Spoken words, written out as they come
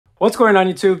What's going on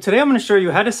YouTube? Today I'm going to show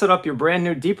you how to set up your brand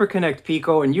new Deeper Connect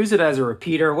Pico and use it as a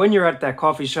repeater when you're at that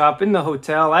coffee shop, in the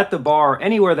hotel, at the bar,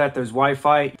 anywhere that there's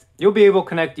Wi-Fi. You'll be able to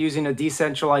connect using a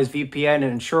decentralized VPN and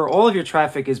ensure all of your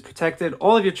traffic is protected,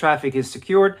 all of your traffic is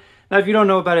secured. Now if you don't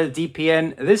know about a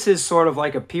DPN, this is sort of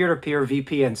like a peer-to-peer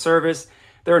VPN service.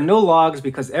 There are no logs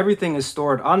because everything is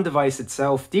stored on device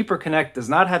itself. Deeper Connect does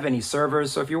not have any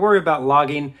servers, so if you worry about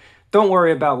logging, don't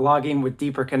worry about logging with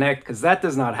Deeper Connect because that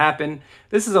does not happen.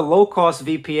 This is a low-cost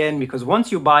VPN because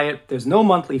once you buy it, there's no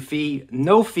monthly fee,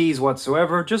 no fees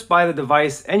whatsoever. Just buy the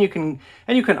device and you can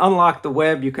unlock the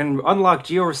web. You can unlock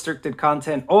geo-restricted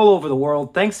content all over the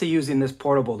world thanks to using this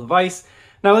portable device.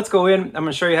 Now let's go in. I'm going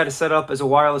to show you how to set up as a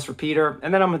wireless repeater,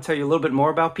 and then I'm going to tell you a little bit more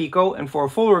about Pico. And for a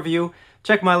full review,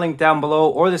 check my link down below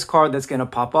or this card that's going to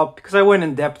pop up because I went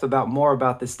in depth about more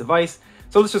about this device.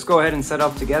 So let's just go ahead and set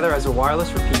up together as a wireless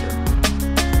repeater.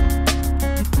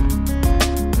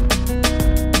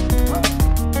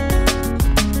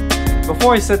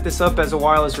 Before I set this up as a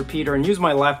wireless repeater and use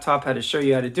my laptop how to show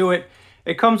you how to do it,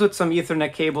 it comes with some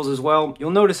Ethernet cables as well.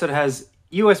 You'll notice it has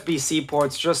USB-C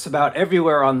ports just about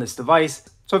everywhere on this device.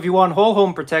 So if you want whole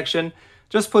home protection,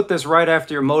 just put this right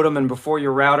after your modem and before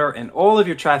your router, and all of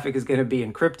your traffic is going to be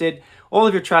encrypted. All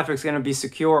of your traffic is going to be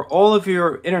secure. All of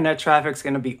your internet traffic is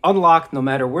going to be unlocked no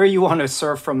matter where you want to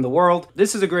surf from the world.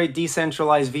 This is a great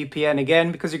decentralized VPN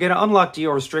again because you're going to unlock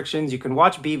geo restrictions. You can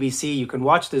watch BBC, you can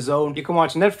watch DAZN, you can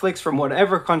watch Netflix from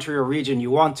whatever country or region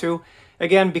you want to.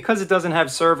 Again, because it doesn't have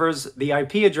servers, the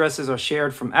IP addresses are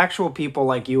shared from actual people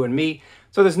like you and me.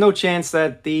 So there's no chance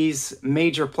that these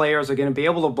major players are going to be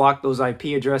able to block those IP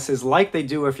addresses like they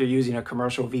do if you're using a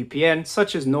commercial VPN,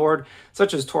 such as Nord,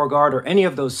 such as Torguard, or any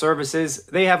of those services.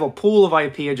 They have a pool of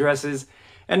IP addresses,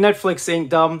 and Netflix ain't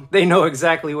dumb. They know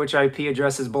exactly which IP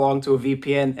addresses belong to a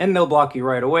VPN, and they'll block you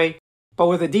right away. But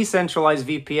with a decentralized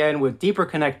VPN with Deeper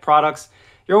Connect products,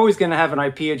 you're always going to have an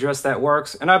IP address that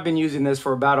works, and I've been using this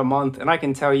for about a month, and I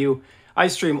can tell you, I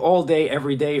stream all day,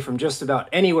 every day from just about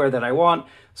anywhere that I want.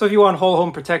 So if you want whole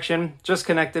home protection, just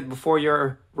connect it before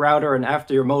your router and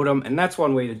after your modem, and that's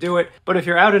one way to do it. But if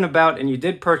you're out and about and you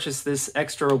did purchase this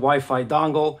extra Wi-Fi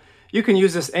dongle, you can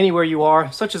use this anywhere you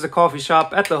are, such as a coffee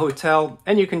shop, at the hotel,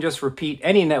 and you can just repeat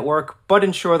any network, but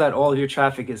ensure that all of your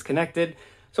traffic is connected.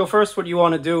 So first, what you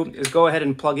want to do is go ahead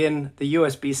and plug in the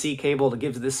USB-C cable to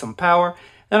give this some power.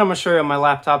 Then I'm going to show you on my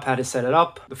laptop how to set it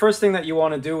up. The first thing that you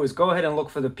want to do is go ahead and look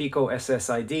for the Pico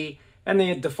SSID. And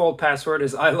the default password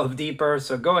is I love Deeper,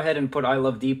 so go ahead and put I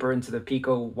love Deeper into the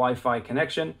Pico Wi-Fi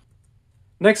connection.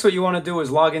 Next, what you want to do is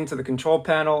log into the control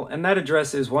panel, and that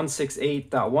address is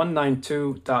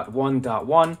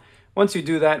 168.192.1.1. Once you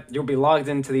do that, you'll be logged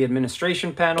into the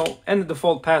administration panel, and the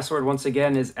default password once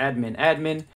again is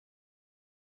admin.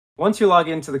 Once you log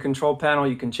into the control panel,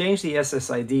 you can change the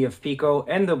SSID of Pico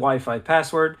and the Wi-Fi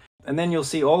password, and then you'll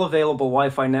see all available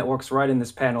Wi-Fi networks right in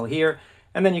this panel here.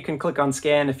 And then you can click on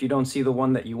scan if you don't see the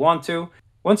one that you want to.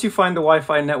 Once you find the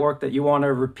Wi-Fi network that you want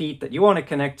to repeat, that you want to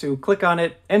connect to, click on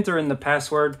it, enter in the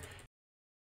password.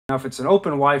 Now if it's an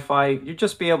open Wi-Fi, you'll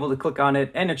just be able to click on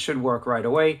it and it should work right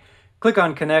away. Click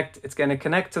on connect, it's going to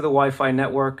connect to the Wi-Fi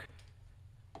network.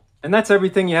 And that's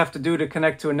everything you have to do to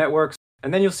connect to a network.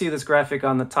 And then you'll see this graphic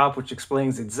on the top which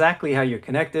explains exactly how you're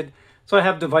connected. So I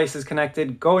have devices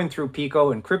connected, going through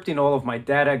Pico, encrypting all of my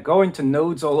data, going to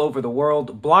nodes all over the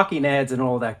world, blocking ads and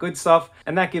all that good stuff,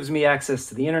 and that gives me access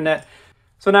to the internet.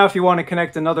 So now if you want to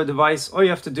connect another device, all you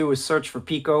have to do is search for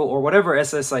Pico or whatever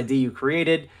SSID you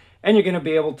created, and you're going to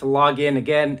be able to log in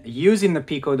again using the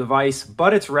Pico device,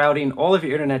 but it's routing all of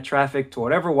your internet traffic to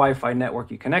whatever Wi-Fi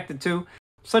network you connected to,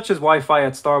 such as Wi-Fi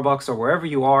at Starbucks or wherever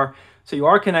you are. So you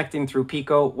are connecting through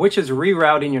Pico, which is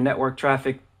rerouting your network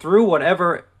traffic through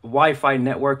whatever Wi-Fi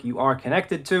network you are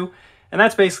connected to. And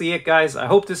that's basically it, guys. I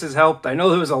hope this has helped. I know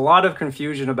there was a lot of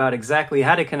confusion about exactly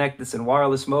how to connect this in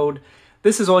wireless mode.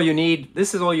 This is all you need.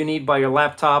 This is all you need by your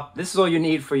laptop. This is all you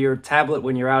need for your tablet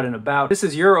when you're out and about. This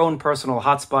is your own personal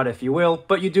hotspot, if you will,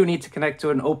 but you do need to connect to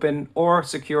an open or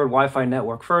secured Wi-Fi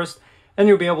network first, and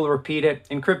you'll be able to repeat it,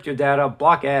 encrypt your data,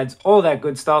 block ads, all that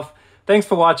good stuff. Thanks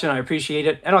for watching. I appreciate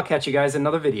it, and I'll catch you guys in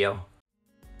another video.